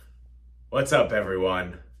What's up,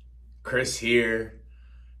 everyone? Chris here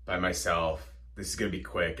by myself. This is going to be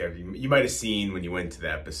quick. You might have seen when you went to the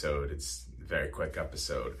episode. It's a very quick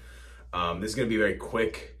episode. This is going to be a very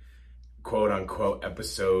quick, quote-unquote,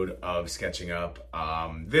 episode of Sketching Up.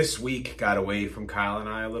 This week got away from Kyle and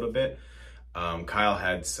I a little bit. Kyle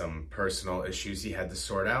had some personal issues he had to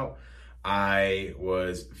sort out. I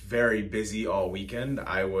was very busy all weekend.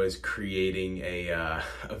 I was creating a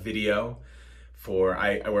video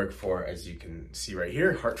I work for, as you can see right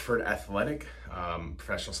here, Hartford Athletic,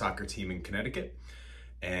 professional soccer team in Connecticut.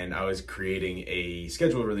 And I was creating a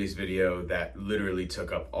scheduled release video that literally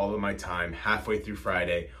took up all of my time halfway through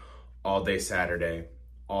Friday, all day Saturday,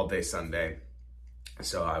 all day Sunday.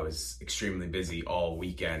 So I was extremely busy all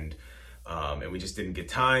weekend, and we just didn't get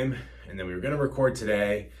time. And then we were going to record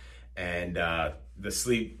today, and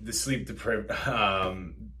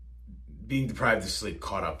being deprived of sleep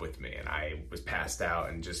caught up with me, and I was passed out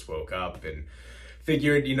and just woke up and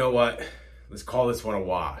figured, you know what, let's call this one a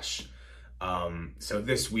wash. So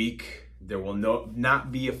this week there will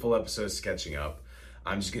not be a full episode of Sketching Up.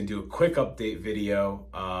 I'm just gonna do a quick update video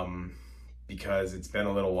because it's been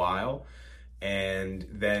a little while, and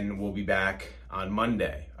then we'll be back on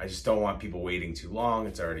Monday. I just don't want people waiting too long.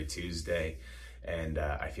 It's already Tuesday, and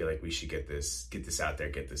I feel like we should get this out there,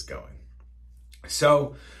 get this going.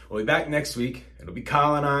 So we'll be back next week. It'll be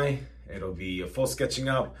Kyle and I. It'll be a full Sketching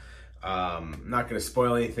Up. I'm not going to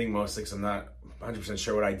spoil anything, mostly because I'm not 100%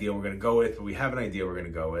 sure what idea we're going to go with, but we have an idea we're going to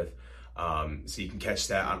go with. So you can catch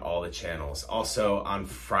that on all the channels. Also on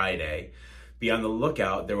Friday, be on the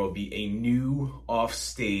lookout. There will be a new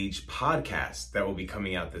Offstage podcast that will be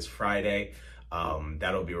coming out this Friday.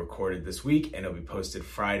 That'll be recorded this week, and it'll be posted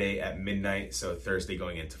Friday at midnight. So Thursday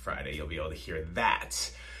going into Friday, you'll be able to hear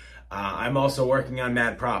that. I'm also working on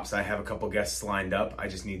Mad Props. I have a couple guests lined up. I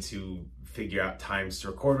just need to figure out times to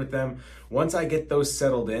record with them. Once I get those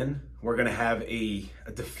settled in, we're going to have a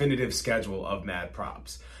definitive schedule of Mad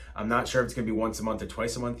Props. I'm not sure if it's going to be once a month or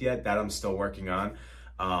twice a month yet. That I'm still working on,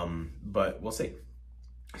 but we'll see.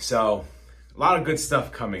 So a lot of good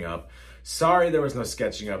stuff coming up. Sorry there was no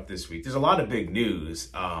Sketching Up this week. There's a lot of big news.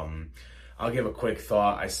 I'll give a quick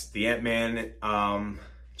thought. The Ant-Man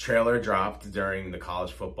trailer dropped during the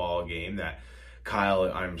college football game that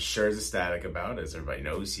Kyle, I'm sure, is ecstatic about. As everybody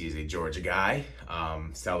knows, he is a Georgia guy,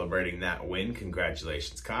 celebrating that win.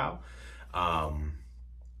 Congratulations, Kyle.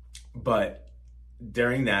 But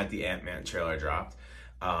during that, the Ant-Man trailer dropped.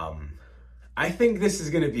 I think this is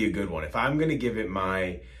going to be a good one. If I'm going to give it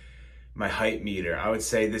my hype meter, I would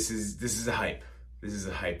say this is a hype. This is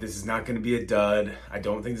a hype. This is not going to be a dud. I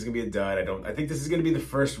don't think this is going to be a dud. I think this is going to be the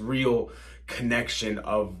first real connection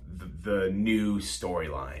of the new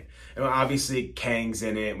storyline. And obviously Kang's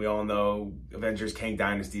in it. We all know Avengers Kang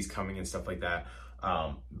Dynasty is coming and stuff like that.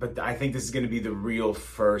 But I think this is going to be the real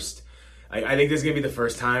first. I think this is going to be the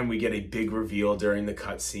first time we get a big reveal during the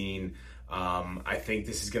cutscene. I think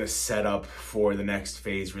this is going to set up for the next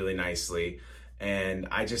phase really nicely. And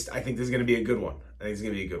I think this is going to be a good one. I think it's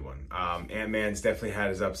going to be a good one. Ant-Man's definitely had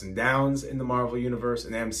his ups and downs in the Marvel Universe,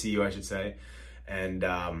 in the MCU, I should say. And,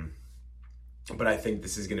 but I think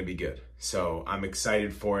this is going to be good. So I'm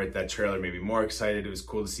excited for it. That trailer made me more excited. It was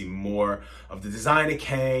cool to see more of the design of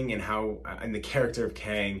Kang and the character of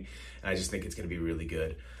Kang. And I just think it's going to be really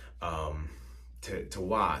good to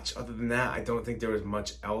watch. Other than that, I don't think there was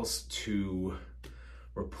much else to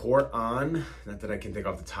report on. Not that I can think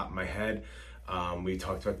off the top of my head. We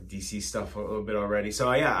talked about the DC stuff a little bit already.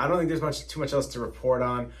 So yeah, I don't think there's too much else to report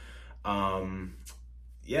on.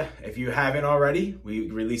 Yeah, if you haven't already,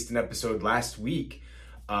 we released an episode last week.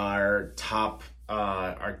 Our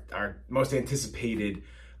most anticipated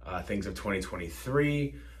things of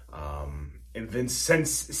 2023.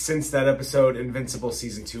 Since that episode, Invincible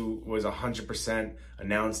Season 2 was 100%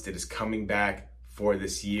 announced. It is coming back for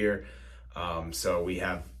this year. So we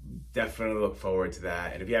have definitely look forward to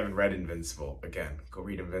that. And if you haven't read Invincible, again, go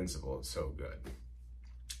read Invincible. It's so good.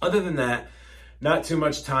 Other than that, not too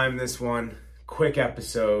much time this one. Quick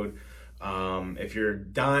episode. If you're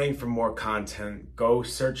dying for more content, go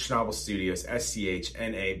search Schnabel Studios,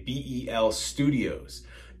 SCHNABEL Studios.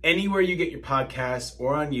 Anywhere you get your podcasts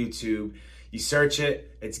or on YouTube, you search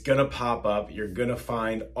it, it's gonna pop up. You're gonna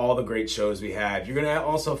find all the great shows we have. You're gonna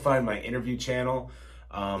also find my interview channel.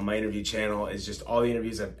 My interview channel is just all the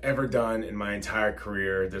interviews I've ever done in my entire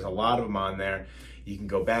career. There's a lot of them on there. You can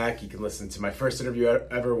go back, you can listen to my first interview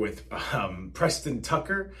ever with Preston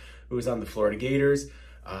Tucker, who was on the Florida Gators.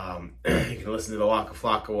 You can listen to the Laka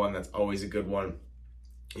Flocka one, that's always a good one.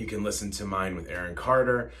 You can listen to mine with Aaron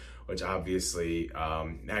Carter, which obviously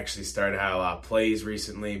actually started to have a lot of plays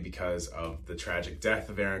recently because of the tragic death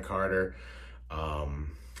of Aaron Carter.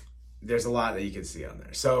 There's a lot that you can see on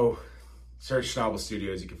there. So search Schnabel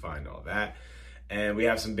Studios, you can find all that. And we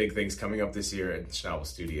have some big things coming up this year at Schnabel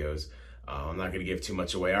Studios. I'm not going to give too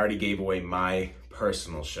much away. I already gave away my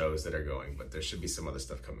personal shows that are going, but there should be some other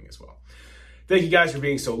stuff coming as well. Thank you guys for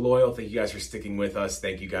being so loyal. Thank you guys for sticking with us.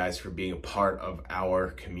 Thank you guys for being a part of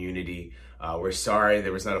our community. We're sorry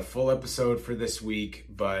there was not a full episode for this week,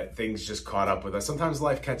 but things just caught up with us. Sometimes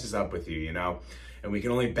life catches up with you, you know, and we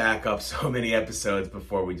can only back up so many episodes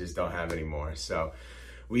before we just don't have any more. So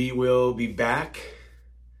we will be back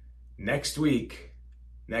next week.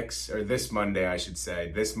 This Monday, I should say.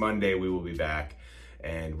 This Monday, we will be back,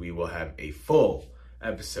 and we will have a full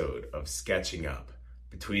episode of Sketching Up.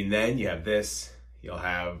 Between then, you have this. You'll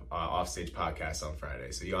have Offstage Podcast on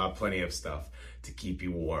Friday, so you'll have plenty of stuff to keep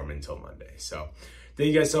you warm until Monday. So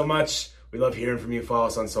thank you guys so much. We love hearing from you. Follow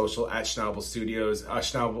us on social at Schnabel Studios.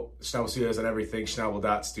 Schnabel Studios on everything,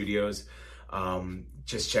 Schnabel.studios.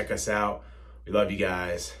 Just check us out. We love you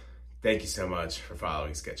guys. Thank you so much for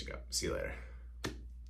following Sketching Up. See you later.